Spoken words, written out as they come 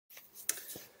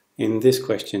In this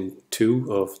question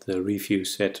 2 of the review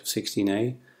set of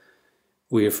 16a,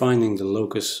 we are finding the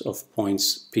locus of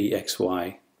points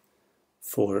pxy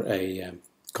for a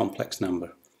complex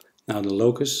number. Now the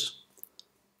locus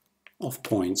of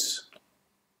points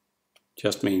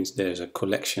just means there's a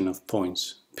collection of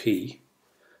points p,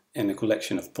 and a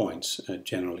collection of points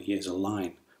generally is a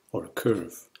line or a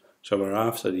curve. So we're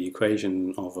after the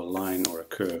equation of a line or a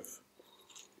curve.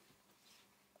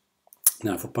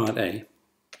 Now for part A,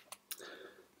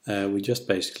 we just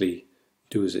basically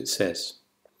do as it says.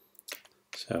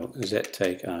 So z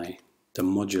take I, the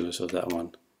modulus of that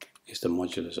one is the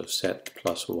modulus of z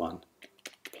plus 1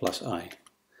 plus I.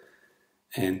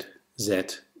 And z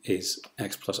is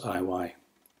x plus iy.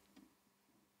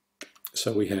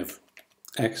 So we have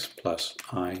x plus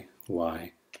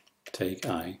iy take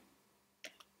I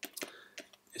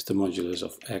is the modulus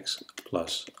of x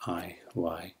plus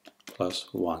iy plus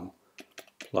 1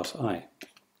 plus I.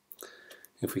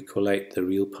 If we collate the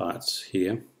real parts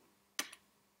here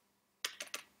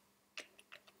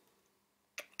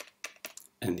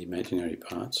and the imaginary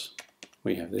parts,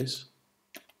 we have this.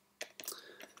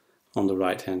 On the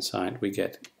right hand side we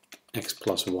get x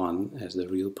plus 1 as the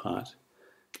real part,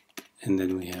 and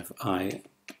then we have I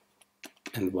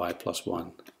and y plus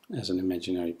 1 as an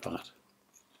imaginary part.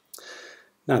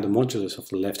 Now the modulus of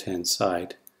the left hand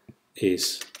side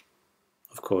is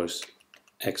of course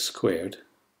x squared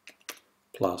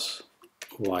plus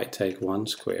y take 1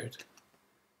 squared,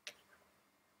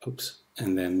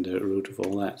 and then the root of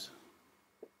all that.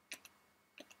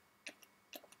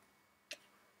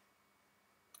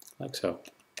 Like so.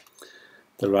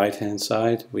 The right hand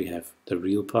side we have the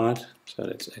real part, so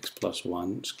that's x plus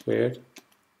 1 squared,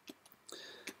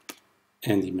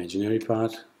 and the imaginary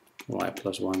part, y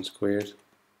plus 1 squared,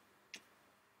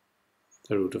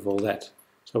 the root of all that.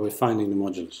 So we're finding the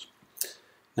modulus.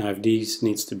 Now if these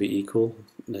needs to be equal,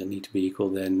 then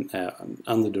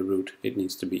under the root it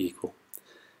needs to be equal.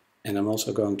 And I'm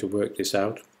also going to work this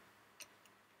out.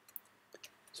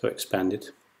 So expand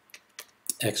it.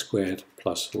 X squared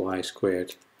plus y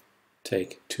squared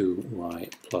take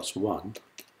 2y plus 1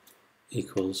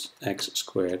 equals x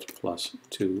squared plus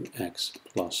 2x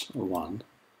plus 1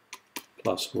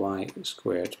 plus y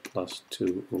squared plus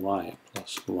 2y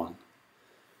plus 1.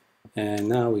 And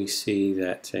now we see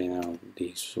that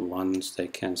these ones, they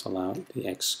cancel out, the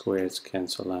x squareds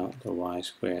cancel out, the y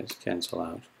squareds cancel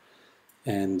out,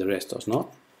 and the rest does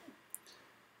not,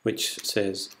 which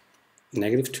says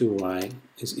negative 2y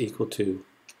is equal to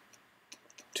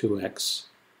 2x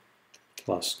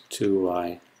plus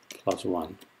 2y plus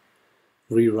 1.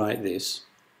 Rewrite this,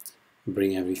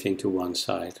 bring everything to one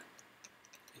side.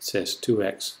 It says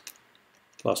 2x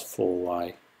plus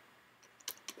 4y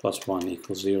plus 1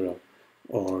 equals 0,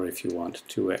 or if you want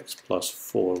 2x plus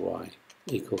 4y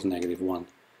equals negative 1,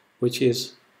 which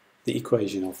is the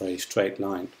equation of a straight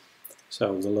line.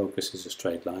 So the locus is a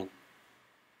straight line.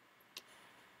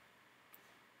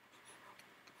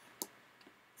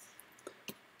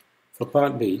 For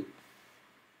part B,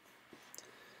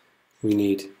 we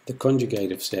need the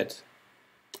conjugate of z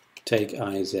take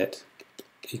iz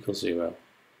equals 0.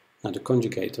 Now the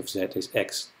conjugate of z is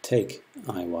x take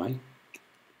iy.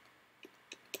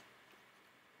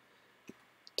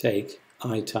 Take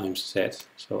I times z,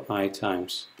 so I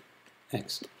times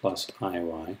x plus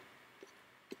iy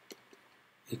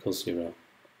equals 0.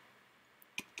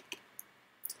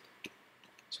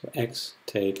 So x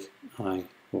take I,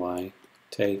 y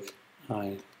take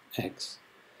I, x.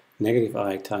 Negative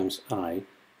I times I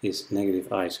is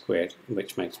negative I squared,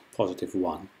 which makes positive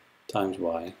 1 times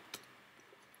y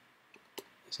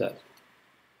is that.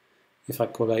 If I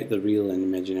collate the real and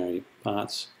imaginary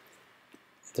parts,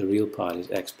 the real part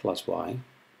is x plus y,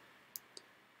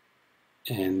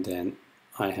 and then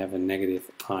I have a negative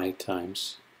I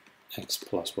times x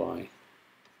plus y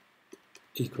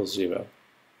equals 0.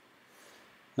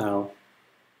 Now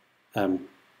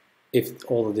if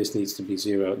all of this needs to be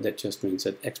 0, that just means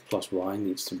that x plus y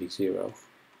needs to be 0.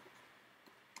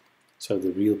 So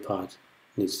the real part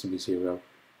needs to be 0.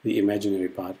 The imaginary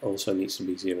part also needs to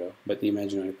be 0, but the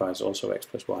imaginary part is also x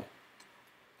plus y.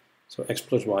 So x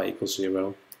plus y equals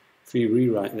 0. If we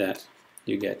rewrite that,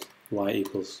 you get y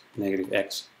equals negative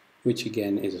x, which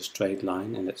again is a straight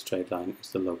line, and that straight line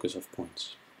is the locus of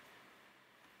points.